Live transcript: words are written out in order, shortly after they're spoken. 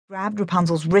Grabbed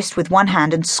Rapunzel's wrist with one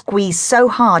hand and squeezed so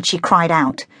hard she cried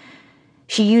out.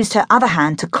 She used her other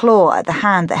hand to claw at the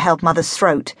hand that held Mother's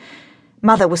throat.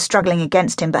 Mother was struggling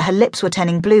against him, but her lips were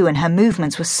turning blue and her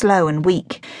movements were slow and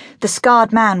weak. The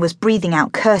scarred man was breathing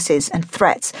out curses and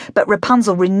threats, but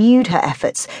Rapunzel renewed her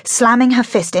efforts, slamming her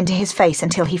fist into his face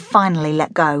until he finally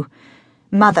let go.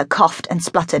 Mother coughed and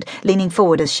spluttered, leaning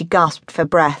forward as she gasped for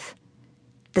breath.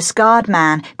 The scarred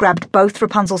man grabbed both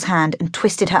Rapunzel's hand and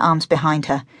twisted her arms behind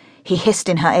her. He hissed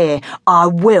in her ear, "I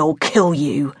will kill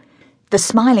you." The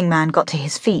smiling man got to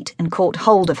his feet and caught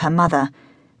hold of her mother.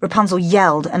 Rapunzel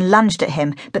yelled and lunged at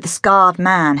him, but the scarred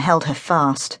man held her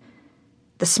fast.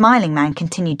 The smiling man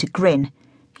continued to grin.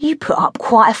 "You put up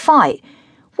quite a fight.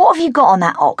 What have you got on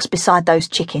that ox beside those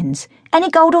chickens? Any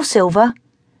gold or silver?"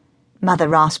 Mother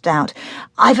rasped out,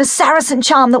 "I've a Saracen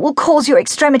charm that will cause your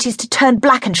extremities to turn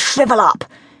black and shrivel up."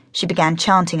 She began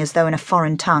chanting as though in a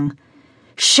foreign tongue.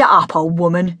 "Shut up, old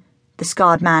woman." The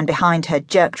scarred man behind her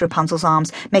jerked Rapunzel's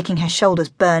arms, making her shoulders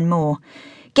burn more.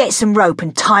 "Get some rope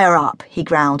and tie her up," he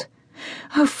growled.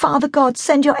 "Oh, Father God,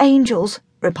 send your angels,"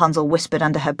 Rapunzel whispered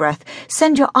under her breath.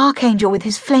 "Send your archangel with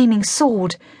his flaming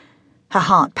sword." Her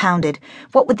heart pounded.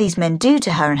 What would these men do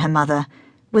to her and her mother?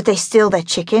 Would they steal their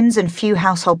chickens and few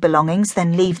household belongings,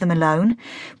 then leave them alone?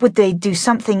 Would they do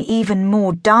something even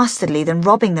more dastardly than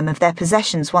robbing them of their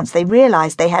possessions once they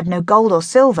realized they had no gold or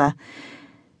silver?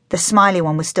 The smiley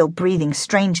one was still breathing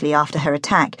strangely after her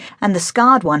attack, and the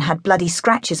scarred one had bloody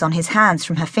scratches on his hands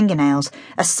from her fingernails,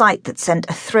 a sight that sent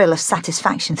a thrill of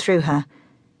satisfaction through her.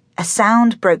 A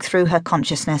sound broke through her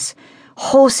consciousness.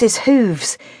 Horses'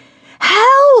 hooves!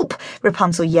 "Help!"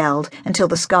 Rapunzel yelled, until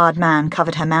the scarred man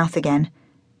covered her mouth again.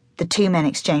 The two men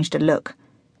exchanged a look.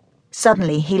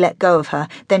 Suddenly he let go of her,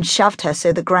 then shoved her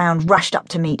so the ground rushed up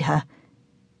to meet her.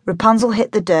 Rapunzel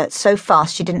hit the dirt so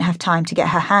fast she didn't have time to get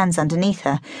her hands underneath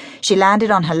her. She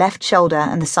landed on her left shoulder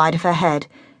and the side of her head.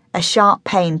 A sharp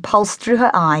pain pulsed through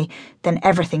her eye, then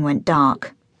everything went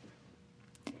dark.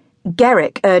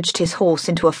 Garrick urged his horse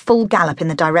into a full gallop in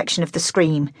the direction of the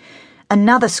scream.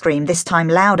 Another scream, this time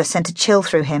louder, sent a chill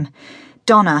through him.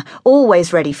 Donna,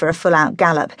 always ready for a full-out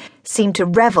gallop, seemed to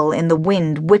revel in the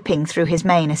wind whipping through his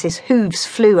mane as his hooves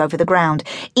flew over the ground,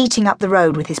 eating up the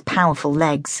road with his powerful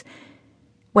legs.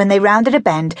 When they rounded a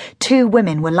bend, two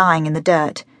women were lying in the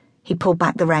dirt. He pulled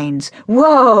back the reins.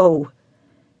 "Whoa!"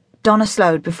 Donna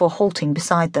slowed before halting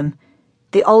beside them.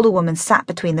 The older woman sat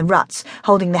between the ruts,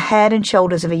 holding the head and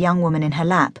shoulders of a young woman in her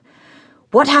lap.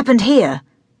 "What happened here?"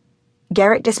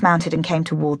 Garrick dismounted and came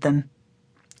toward them.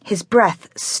 His breath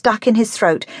stuck in his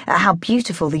throat at how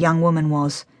beautiful the young woman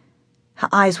was. Her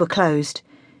eyes were closed.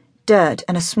 Dirt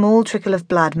and a small trickle of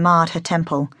blood marred her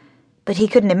temple. But he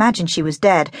couldn't imagine she was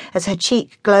dead, as her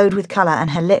cheek glowed with colour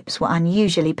and her lips were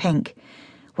unusually pink.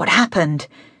 "What happened?"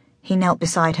 He knelt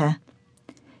beside her.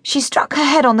 "She struck her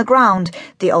head on the ground,"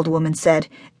 the older woman said.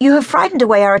 "You have frightened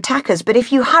away our attackers, but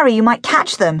if you hurry you might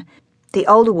catch them." The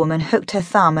older woman hooked her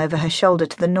thumb over her shoulder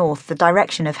to the north, the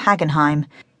direction of Hagenheim.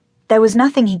 There was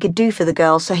nothing he could do for the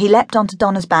girl, so he leapt onto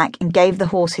Donna's back and gave the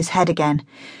horse his head again.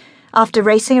 After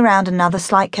racing around another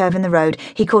slight curve in the road,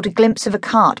 he caught a glimpse of a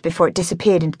cart before it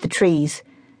disappeared into the trees.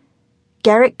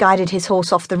 Garrick guided his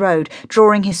horse off the road,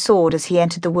 drawing his sword as he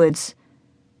entered the woods.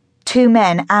 Two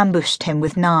men ambushed him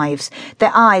with knives.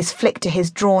 Their eyes flicked to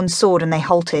his drawn sword and they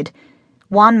halted.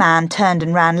 One man turned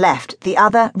and ran left, the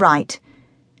other right.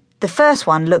 The first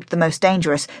one looked the most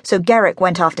dangerous, so Garrick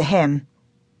went after him.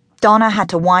 Donna had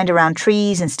to wind around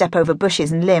trees and step over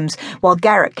bushes and limbs, while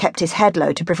Garrick kept his head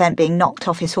low to prevent being knocked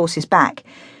off his horse's back.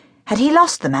 Had he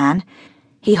lost the man?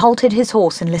 He halted his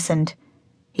horse and listened.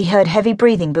 He heard heavy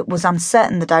breathing but was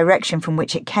uncertain the direction from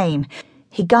which it came.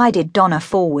 He guided Donna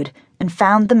forward and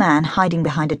found the man hiding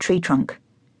behind a tree trunk.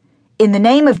 "In the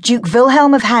name of Duke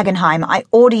Wilhelm of Hagenheim, I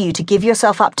order you to give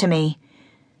yourself up to me."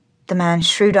 The man's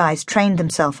shrewd eyes trained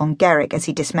themselves on Garrick as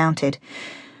he dismounted.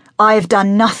 "I have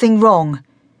done nothing wrong.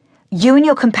 You and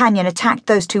your companion attacked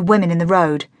those two women in the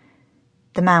road."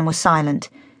 The man was silent.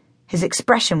 His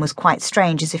expression was quite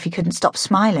strange, as if he couldn't stop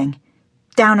smiling.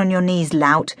 "Down on your knees,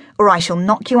 lout, or I shall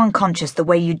knock you unconscious the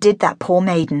way you did that poor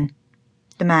maiden."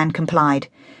 The man complied.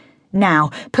 "Now,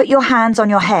 put your hands on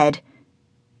your head."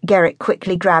 Garrick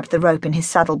quickly grabbed the rope in his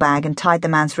saddlebag and tied the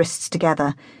man's wrists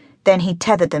together. Then he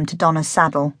tethered them to Donna's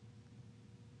saddle.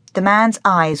 The man's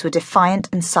eyes were defiant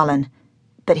and sullen,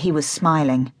 but he was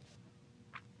smiling.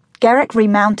 Garrick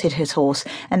remounted his horse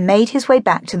and made his way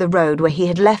back to the road where he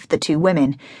had left the two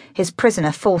women, his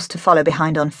prisoner forced to follow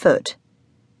behind on foot.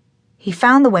 He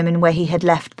found the women where he had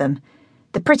left them.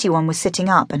 The pretty one was sitting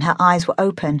up and her eyes were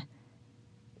open.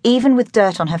 Even with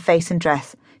dirt on her face and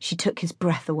dress, she took his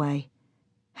breath away.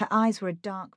 Her eyes were a dark